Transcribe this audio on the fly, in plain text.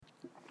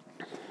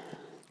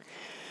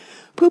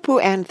Poo-Poo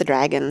and the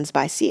Dragons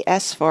by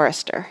C.S.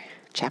 Forester,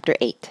 Chapter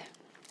 8.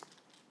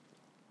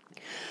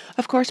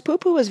 Of course,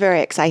 Poo-Poo was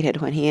very excited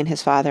when he and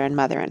his father and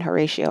mother and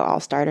Horatio all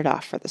started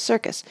off for the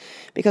circus,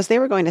 because they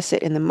were going to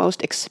sit in the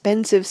most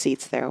expensive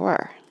seats there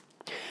were.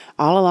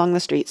 All along the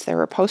streets there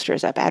were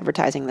posters up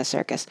advertising the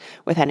circus,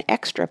 with an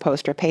extra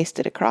poster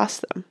posted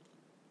across them,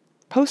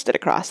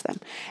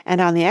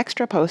 and on the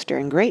extra poster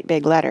in great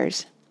big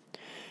letters,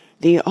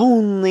 "The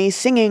only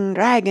singing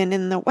dragon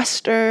in the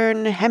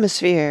Western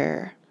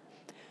Hemisphere."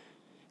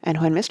 And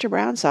when Mr.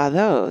 Brown saw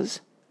those,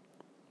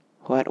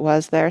 what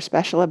was there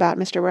special about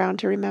Mr. Brown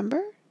to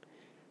remember?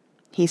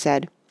 He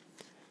said,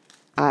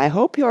 "I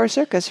hope your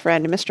circus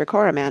friend Mr.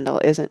 Coromandel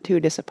isn't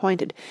too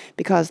disappointed,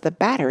 because the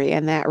battery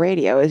in that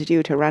radio is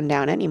due to run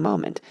down any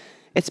moment.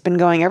 It's been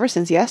going ever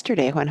since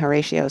yesterday when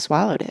Horatio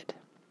swallowed it."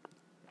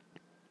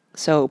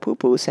 So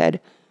Poo-Poo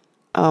said,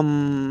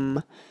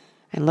 and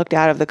looked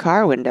out of the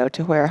car window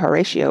to where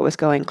Horatio was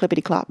going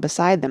clippity-clop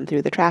beside them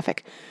through the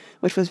traffic,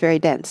 which was very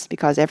dense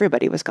because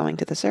everybody was going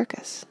to the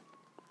circus.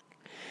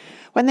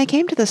 When they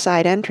came to the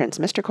side entrance,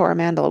 Mr.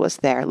 Coromandel was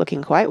there,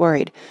 looking quite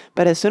worried,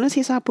 but as soon as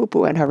he saw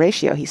Poo-Poo and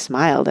Horatio, he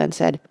smiled and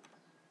said,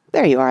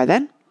 "There you are,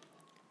 then,"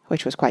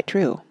 which was quite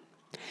true.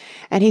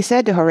 And he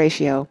said to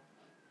Horatio,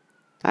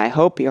 "I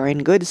hope you're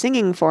in good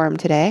singing form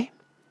today."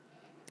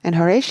 And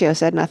Horatio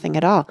said nothing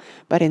at all,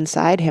 but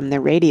inside him the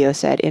radio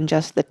said in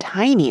just the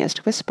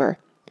tiniest whisper,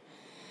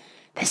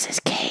 "This is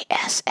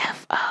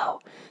KSFO,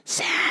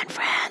 San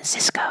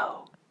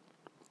Francisco."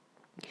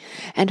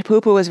 And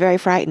Poo-Poo was very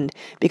frightened,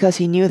 because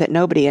he knew that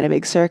nobody in a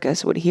big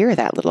circus would hear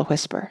that little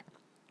whisper.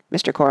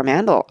 Mr.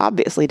 Coromandel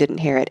obviously didn't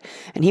hear it,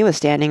 and he was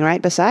standing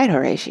right beside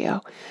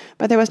Horatio.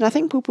 But there was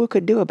nothing Poo-Poo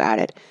could do about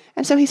it,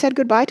 and so he said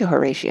goodbye to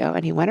Horatio,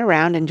 and he went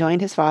around and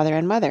joined his father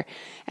and mother,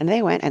 and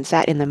they went and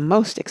sat in the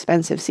most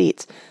expensive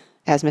seats,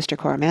 as Mr.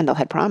 Coromandel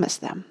had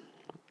promised them.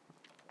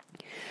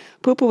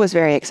 Poo-Poo was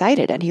very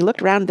excited, and he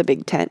looked round the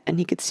big tent, and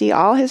he could see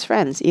all his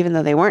friends, even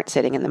though they weren't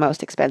sitting in the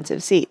most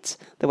expensive seats,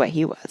 the way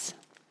he was.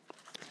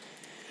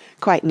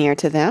 Quite near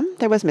to them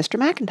there was Mr.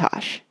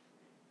 Mackintosh.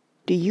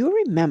 Do you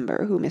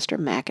remember who Mr.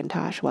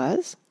 Mackintosh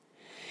was?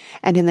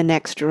 And in the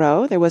next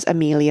row there was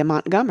Amelia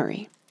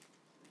Montgomery.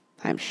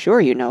 I'm sure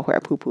you know where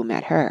Poo-Poo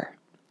met her.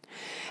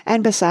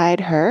 And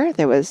beside her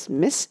there was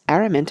Miss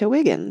Araminta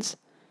Wiggins.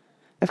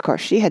 Of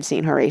course she had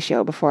seen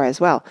Horatio before as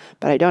well,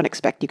 but I don't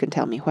expect you can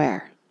tell me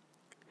where.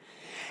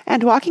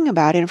 And walking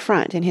about in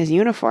front in his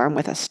uniform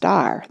with a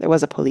star there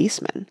was a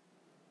policeman.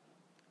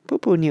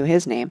 Poo-Poo knew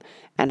his name,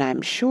 and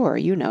I'm sure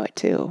you know it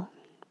too.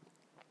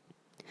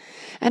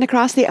 And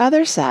across the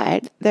other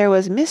side there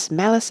was Miss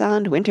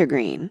Melisande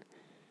Wintergreen.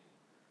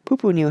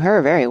 Poo-Poo knew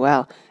her very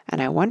well,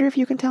 and I wonder if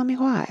you can tell me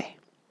why.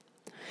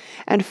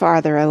 And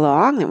farther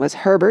along there was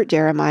Herbert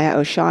Jeremiah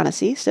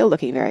O'Shaughnessy, still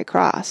looking very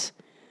cross.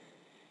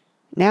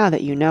 Now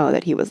that you know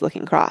that he was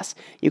looking cross,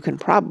 you can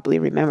probably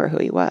remember who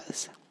he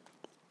was.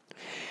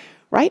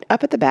 Right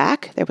up at the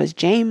back there was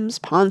James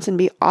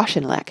Ponsonby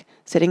Auchinleck,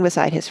 sitting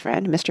beside his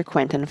friend Mr.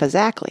 Quentin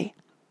Fazakerly.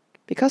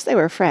 Because they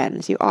were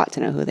friends, you ought to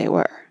know who they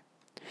were.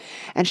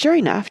 And sure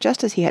enough,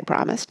 just as he had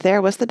promised,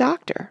 there was the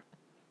doctor,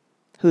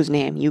 whose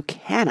name you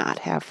cannot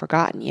have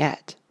forgotten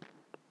yet.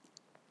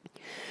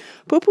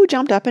 Poo-Poo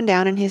jumped up and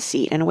down in his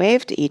seat and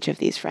waved to each of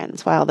these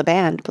friends, while the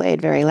band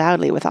played very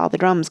loudly with all the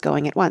drums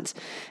going at once,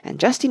 and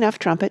just enough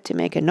trumpet to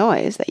make a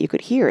noise that you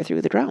could hear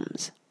through the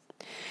drums.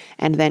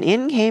 And then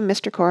in came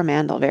Mr.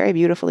 Coromandel, very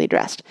beautifully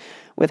dressed,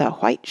 with a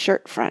white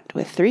shirt front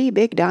with 3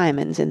 big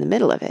diamonds in the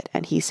middle of it,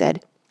 and he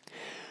said,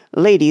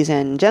 "Ladies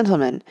and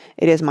gentlemen,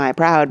 it is my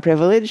proud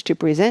privilege to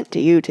present to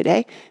you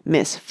today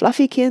Miss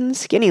Fluffykin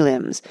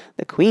Skinnylimbs,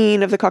 the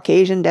Queen of the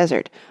Caucasian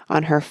Desert,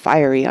 on her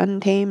fiery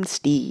untamed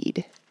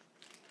steed."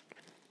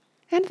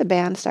 And the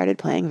band started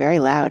playing very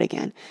loud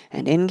again,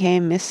 and in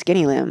came Miss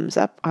Skinnylimbs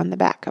up on the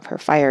back of her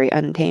fiery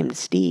untamed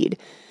steed,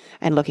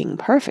 and looking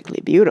perfectly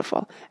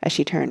beautiful as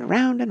she turned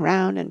round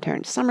and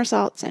turned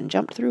somersaults and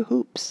jumped through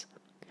hoops.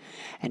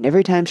 And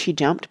every time she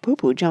jumped,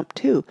 Poo-Poo jumped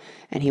too,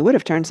 and he would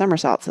have turned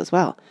somersaults as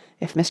well,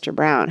 if Mr.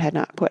 Brown had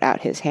not put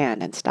out his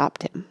hand and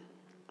stopped him.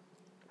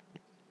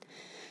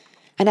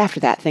 And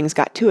after that things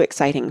got too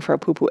exciting for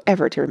Poo-Poo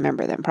ever to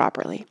remember them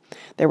properly.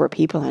 There were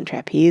people on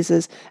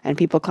trapezes, and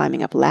people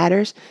climbing up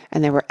ladders,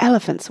 and there were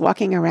elephants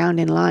walking around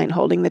in line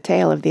holding the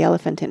tail of the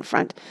elephant in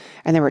front,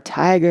 and there were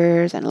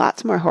tigers and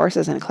lots more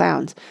horses and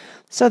clowns,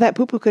 so that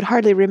Poo-Poo could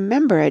hardly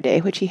remember a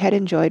day which he had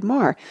enjoyed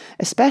more,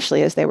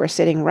 especially as they were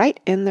sitting right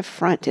in the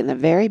front in the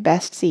very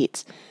best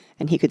seats,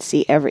 and he could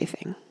see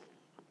everything.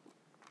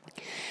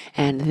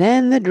 And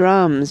then the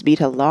drums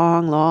beat a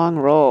long, long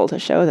roll to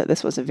show that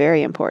this was a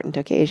very important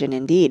occasion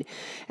indeed,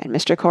 and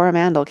Mr.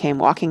 Coromandel came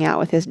walking out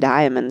with his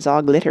diamonds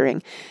all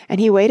glittering,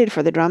 and he waited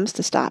for the drums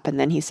to stop, and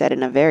then he said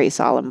in a very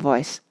solemn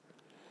voice,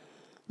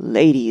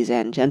 "Ladies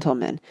and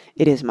gentlemen,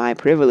 it is my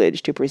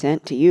privilege to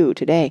present to you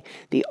today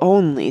the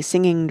only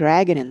singing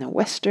dragon in the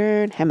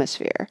Western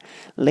Hemisphere.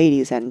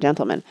 Ladies and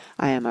gentlemen,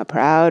 I am a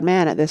proud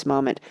man at this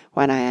moment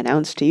when I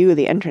announce to you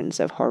the entrance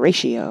of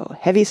Horatio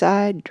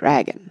Heaviside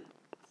Dragon."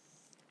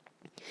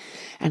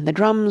 and the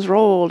drums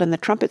rolled and the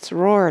trumpets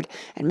roared,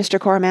 and Mr.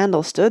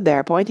 Coromandel stood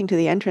there pointing to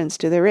the entrance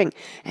to the ring,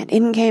 and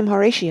in came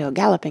Horatio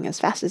galloping as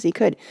fast as he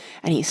could,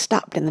 and he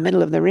stopped in the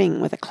middle of the ring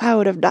with a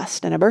cloud of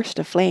dust and a burst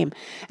of flame,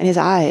 and his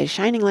eyes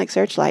shining like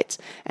searchlights,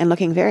 and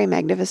looking very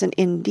magnificent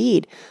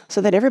indeed,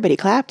 so that everybody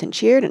clapped and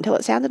cheered until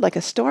it sounded like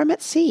a storm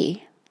at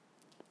sea.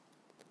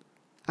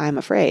 "I'm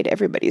afraid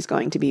everybody's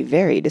going to be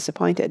very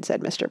disappointed,"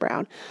 said Mr.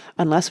 Brown,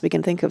 "unless we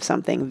can think of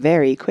something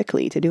very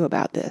quickly to do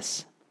about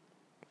this."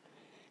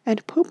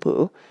 And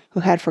Poo-Poo, who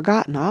had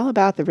forgotten all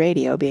about the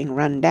radio being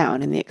run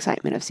down in the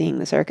excitement of seeing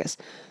the circus,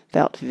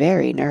 felt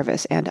very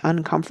nervous and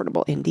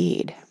uncomfortable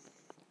indeed.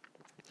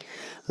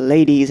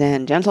 "Ladies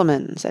and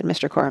gentlemen," said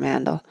Mr.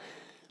 Coromandel,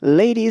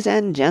 "ladies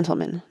and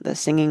gentlemen, the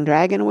Singing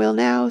Dragon will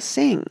now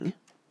sing."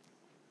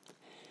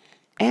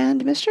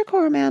 And Mr.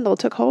 Coromandel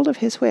took hold of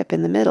his whip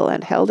in the middle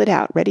and held it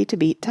out, ready to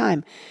beat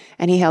time,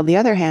 and he held the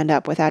other hand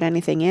up without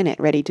anything in it,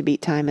 ready to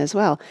beat time as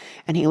well,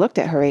 and he looked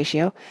at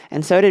Horatio,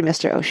 and so did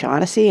Mr.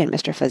 O'Shaughnessy and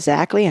Mr.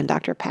 Fazakerly and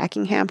Dr.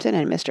 Packinghampton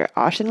and Mr.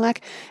 Auchinleck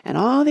and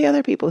all the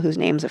other people whose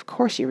names of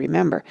course you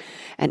remember,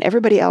 and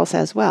everybody else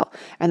as well,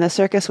 and the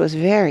circus was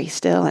very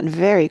still and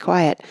very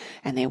quiet,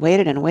 and they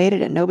waited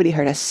and nobody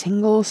heard a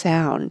single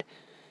sound.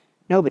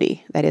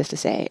 Nobody, that is to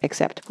say,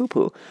 except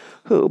Poo-Poo,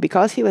 who,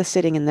 because he was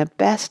sitting in the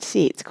best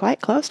seats quite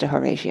close to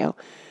Horatio,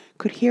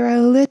 could hear a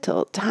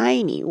little,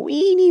 tiny,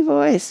 weeny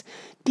voice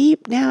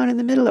deep down in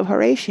the middle of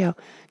Horatio,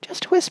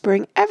 just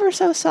whispering ever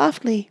so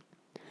softly,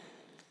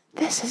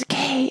 "This is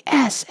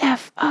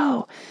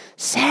KSFO,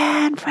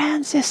 San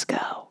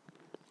Francisco."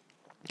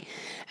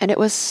 And it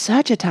was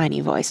such a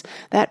tiny voice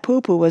that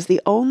Poo-Poo was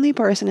the only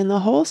person in the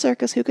whole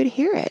circus who could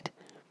hear it.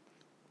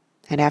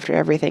 And after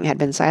everything had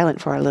been silent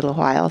for a little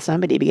while,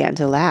 somebody began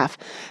to laugh,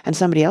 and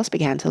somebody else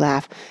began to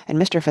laugh, and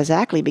Mr.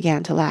 Fazakerly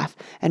began to laugh,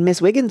 and Miss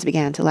Wiggins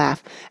began to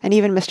laugh, and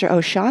even Mr.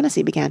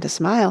 O'Shaughnessy began to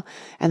smile,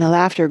 and the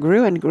laughter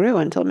grew and grew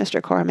until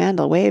Mr.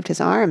 Coromandel waved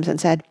his arms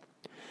and said,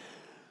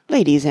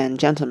 "Ladies and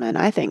gentlemen,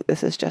 I think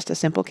this is just a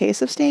simple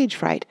case of stage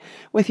fright.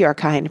 With your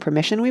kind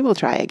permission, we will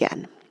try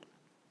again."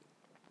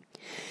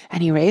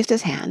 And he raised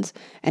his hands,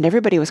 and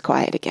everybody was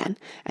quiet again,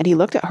 and he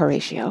looked at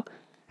Horatio,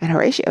 and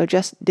Horatio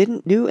just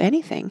didn't do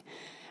anything,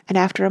 and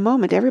after a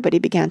moment everybody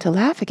began to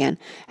laugh again,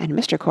 and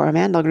Mr.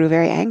 Coromandel grew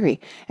very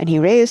angry, and he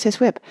raised his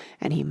whip,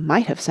 and he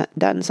might have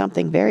done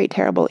something very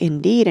terrible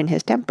indeed in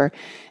his temper,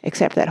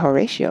 except that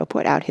Horatio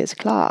put out his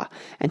claw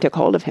and took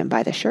hold of him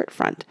by the shirt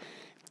front,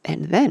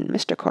 and then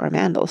Mr.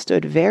 Coromandel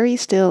stood very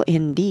still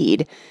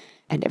indeed,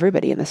 and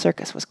everybody in the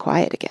circus was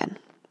quiet again.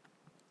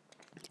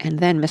 And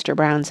then Mr.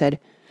 Brown said,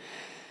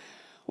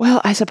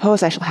 "Well, I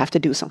suppose I shall have to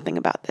do something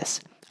about this.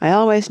 I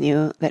always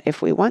knew that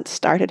if we once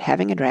started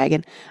having a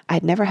dragon,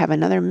 I'd never have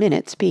another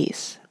minute's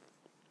peace."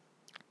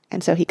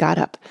 And so he got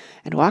up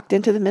and walked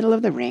into the middle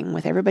of the ring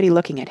with everybody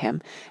looking at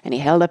him, and he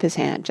held up his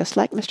hand just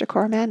like Mr.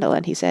 Coromandel,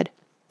 and he said,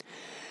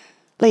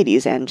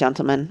 "Ladies and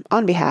gentlemen,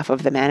 on behalf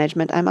of the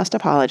management, I must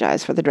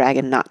apologize for the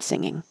dragon not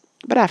singing.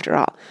 But after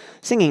all,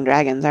 singing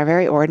dragons are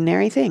very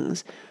ordinary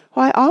things.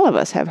 Why, all of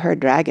us have heard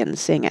dragons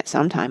sing at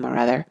some time or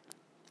other.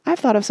 I've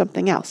thought of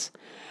something else.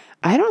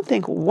 I don't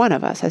think one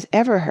of us has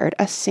ever heard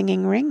a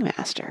singing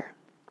ringmaster."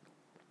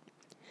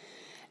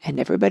 And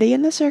everybody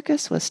in the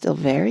circus was still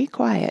very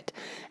quiet,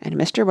 and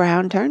Mr.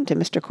 Brown turned to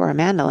Mr.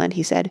 Coromandel and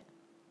he said,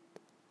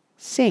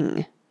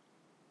 "Sing."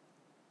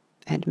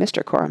 And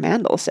Mr.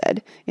 Coromandel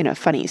said, in a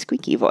funny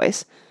squeaky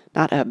voice,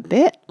 not a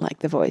bit like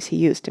the voice he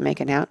used to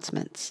make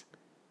announcements,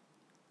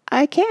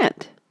 "I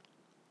can't."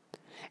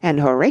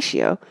 And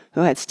Horatio,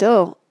 who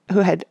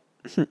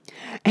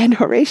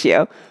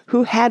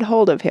had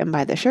hold of him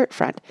by the shirt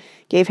front,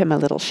 gave him a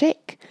little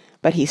shake,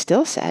 but he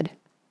still said,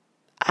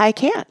 "I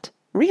can't.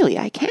 Really,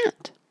 I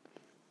can't."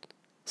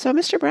 So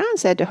Mr. Brown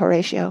said to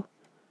Horatio,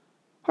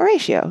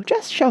 "Horatio,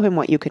 just show him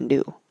what you can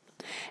do."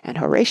 And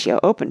Horatio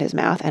opened his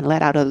mouth and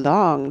let out a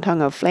long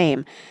tongue of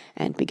flame,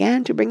 and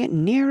began to bring it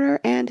nearer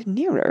and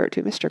nearer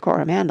to Mr.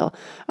 Coromandel,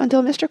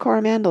 until Mr.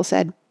 Coromandel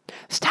said,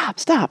 "Stop,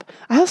 stop,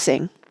 I'll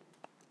sing."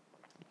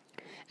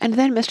 And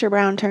then Mr.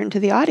 Brown turned to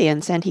the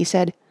audience, and he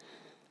said,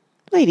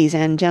 "Ladies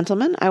and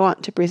gentlemen, I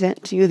want to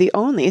present to you the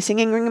only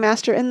singing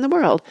ringmaster in the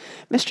world.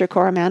 Mr.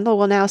 Coromandel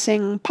will now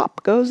sing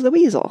 'Pop Goes the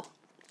Weasel.'"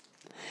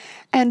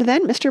 And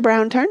then Mr.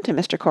 Brown turned to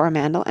Mr.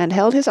 Coromandel and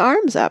held his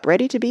arms up,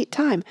 ready to beat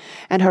time,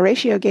 and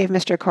Horatio gave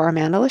Mr.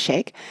 Coromandel a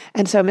shake,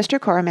 and so Mr.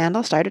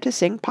 Coromandel started to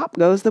sing "Pop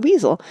Goes the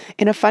Weasel"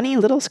 in a funny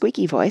little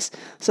squeaky voice,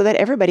 so that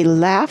everybody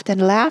laughed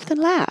and laughed and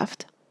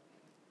laughed.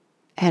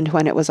 And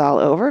when it was all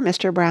over,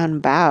 Mr. Brown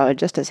bowed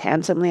just as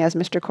handsomely as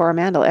Mr.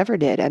 Coromandel ever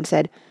did, and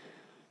said,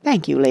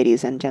 "Thank you,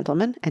 ladies and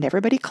gentlemen," and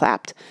everybody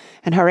clapped,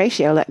 and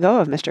Horatio let go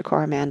of Mr.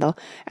 Coromandel,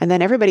 and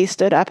then everybody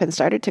stood up and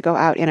started to go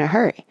out in a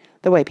hurry,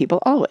 the way people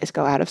always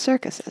go out of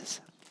circuses.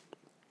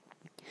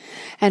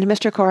 And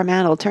Mr.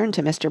 Coromandel turned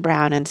to Mr.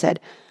 Brown and said,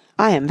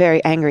 "I am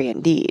very angry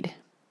indeed."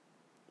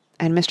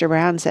 And Mr.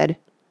 Brown said,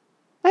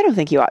 "I don't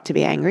think you ought to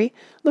be angry.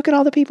 Look at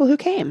all the people who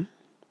came."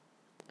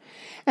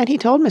 And he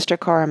told Mr.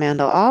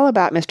 Coromandel all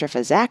about Mr.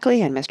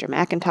 Fazakerly and Mr.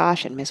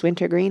 Mackintosh and Miss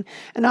Wintergreen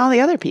and all the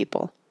other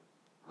people.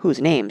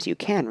 whose names you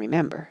can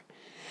remember.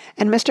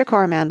 And Mr.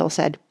 Coromandel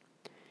said,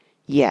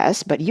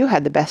 "Yes, but you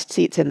had the best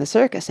seats in the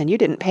circus, and you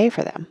didn't pay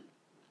for them."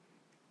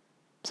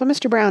 So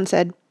Mr. Brown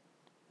said,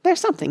 "There's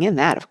something in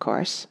that, of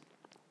course."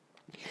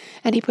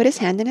 And he put his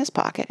hand in his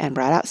pocket and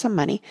brought out some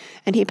money,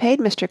 and he paid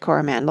Mr.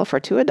 Coromandel for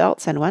 2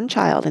 adults and 1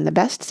 child in the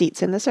best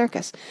seats in the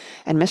circus,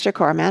 and Mr.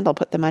 Coromandel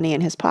put the money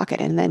in his pocket,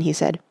 and then he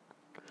said,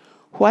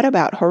 "What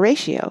about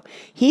Horatio?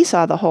 He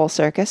saw the whole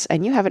circus,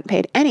 and you haven't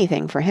paid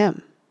anything for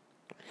him."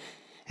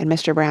 And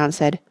Mr. Brown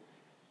said,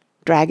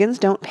 "Dragons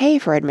don't pay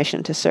for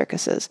admission to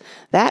circuses.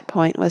 That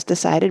point was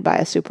decided by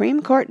a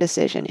Supreme Court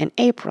decision in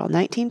April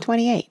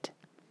 1928.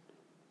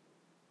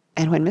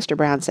 And when Mr.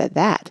 Brown said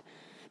that,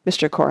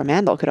 Mr.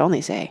 Coromandel could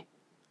only say,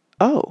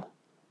 "Oh,"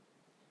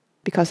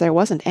 because there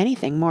wasn't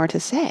anything more to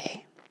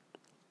say.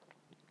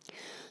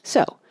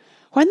 So,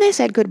 when they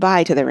said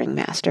goodbye to the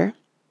ringmaster,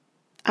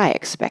 I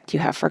expect you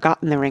have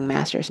forgotten the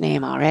ringmaster's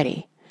name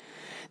already,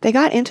 they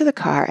got into the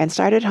car and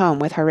started home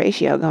with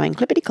Horatio going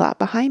clippity-clop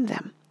behind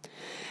them.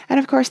 And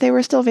of course they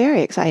were still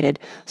very excited,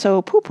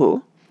 so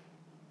Poo-Poo,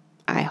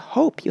 I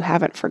hope you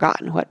haven't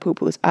forgotten what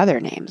Poo-Poo's other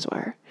names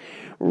were,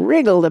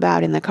 wriggled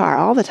about in the car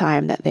all the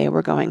time that they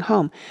were going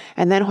home,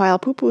 and then while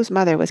Poo-Poo's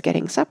mother was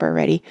getting supper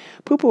ready,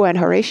 Poo-Poo and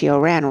Horatio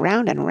ran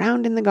round and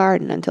round in the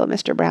garden until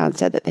Mr. Brown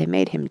said that they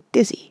made him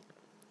dizzy.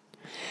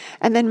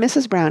 And then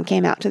Mrs. Brown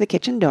came out to the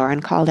kitchen door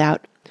and called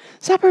out,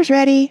 "Supper's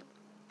ready!"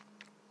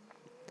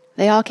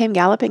 They all came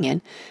galloping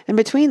in, and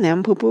between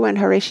them Poo-Poo and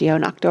Horatio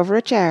knocked over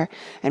a chair,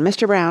 and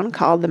Mr. Brown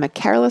called them a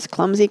careless,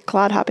 clumsy,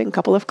 clod-hopping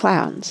couple of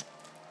clowns.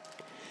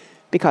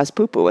 Because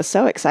Poo-Poo was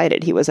so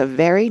excited he was a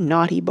very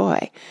naughty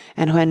boy,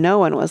 and when no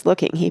one was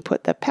looking he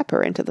put the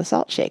pepper into the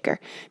salt shaker,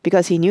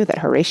 because he knew that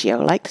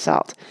Horatio liked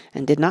salt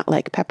and did not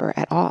like pepper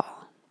at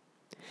all.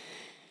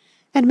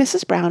 And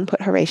Mrs. Brown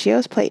put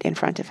Horatio's plate in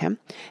front of him,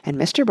 and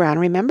Mr. Brown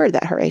remembered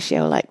that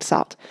Horatio liked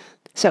salt,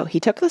 so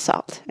he took the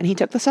salt, and he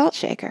took the salt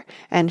shaker,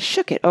 and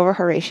shook it over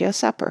Horatio's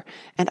supper,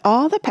 and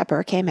all the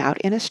pepper came out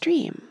in a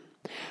stream.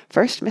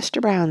 First Mr.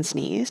 Brown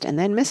sneezed, and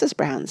then Mrs.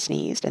 Brown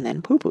sneezed, and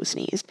then Poo-Poo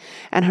sneezed,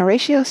 and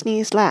Horatio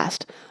sneezed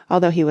last,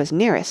 although he was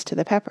nearest to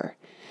the pepper,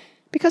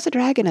 because a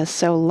dragon is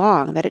so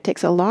long that it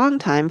takes a long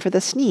time for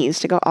the sneeze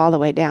to go all the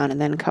way down and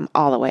then come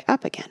all the way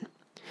up again.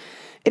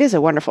 It is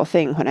a wonderful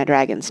thing when a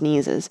dragon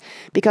sneezes,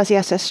 because he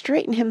has to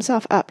straighten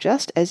himself up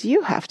just as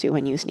you have to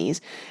when you sneeze,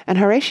 and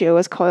Horatio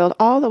was coiled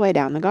all the way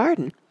down the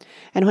garden.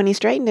 And when he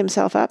straightened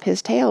himself up,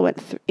 his tail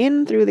went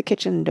in through the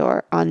kitchen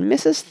door on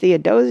Mrs.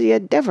 Theodosia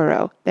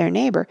Devereux, their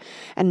neighbor,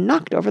 and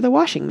knocked over the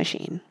washing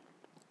machine.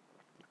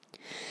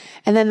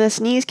 And then the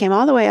sneeze came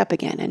all the way up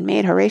again, and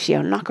made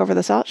Horatio knock over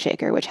the salt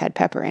shaker, which had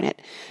pepper in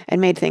it, and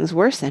made things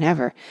worse than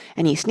ever,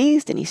 and he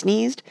sneezed, and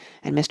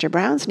Mr.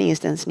 Brown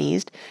sneezed,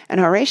 and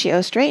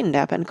Horatio straightened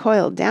up and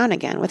coiled down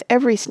again with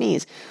every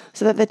sneeze,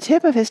 so that the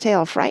tip of his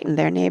tail frightened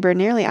their neighbor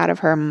nearly out of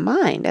her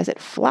mind as it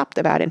flopped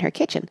about in her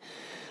kitchen,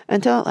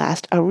 until at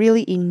last a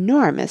really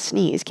enormous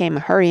sneeze came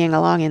hurrying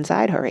along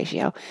inside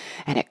Horatio,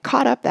 and it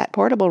caught up that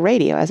portable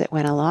radio as it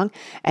went along,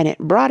 and it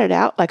brought it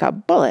out like a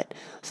bullet,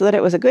 so that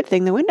it was a good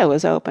thing the window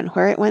was open,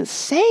 where it went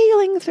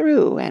sailing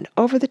through and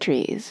over the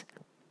trees.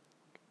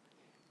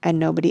 And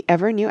nobody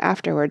ever knew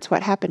afterwards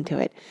what happened to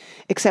it,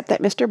 except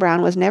that Mr.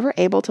 Brown was never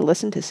able to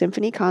listen to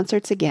symphony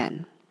concerts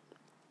again.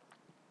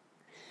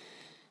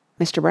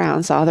 Mr.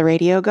 Brown saw the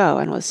radio go,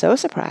 and was so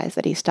surprised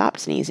that he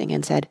stopped sneezing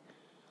and said,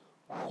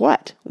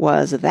 "What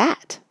was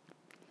that?"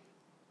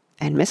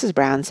 And Mrs.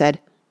 Brown said,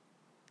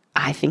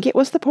 "I think it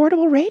was the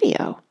portable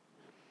radio."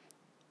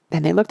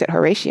 Then they looked at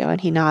Horatio,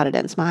 and he nodded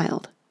and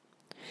smiled.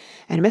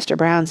 And Mr.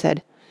 Brown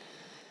said,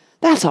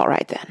 "That's all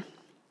right then,"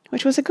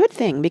 which was a good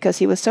thing, because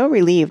he was so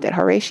relieved at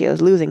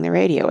Horatio's losing the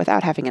radio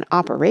without having an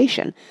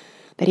operation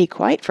that he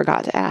quite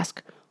forgot to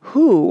ask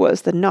who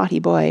was the naughty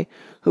boy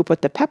who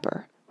put the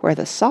pepper where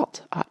the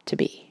salt ought to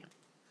be.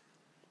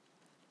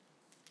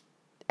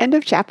 End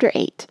of Chapter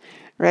 8.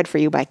 Read for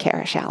you by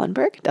Kara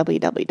Schallenberg,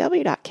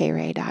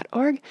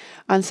 www.kray.org,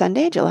 on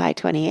Sunday, July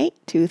 28,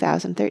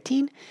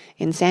 2013,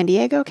 in San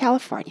Diego,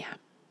 California.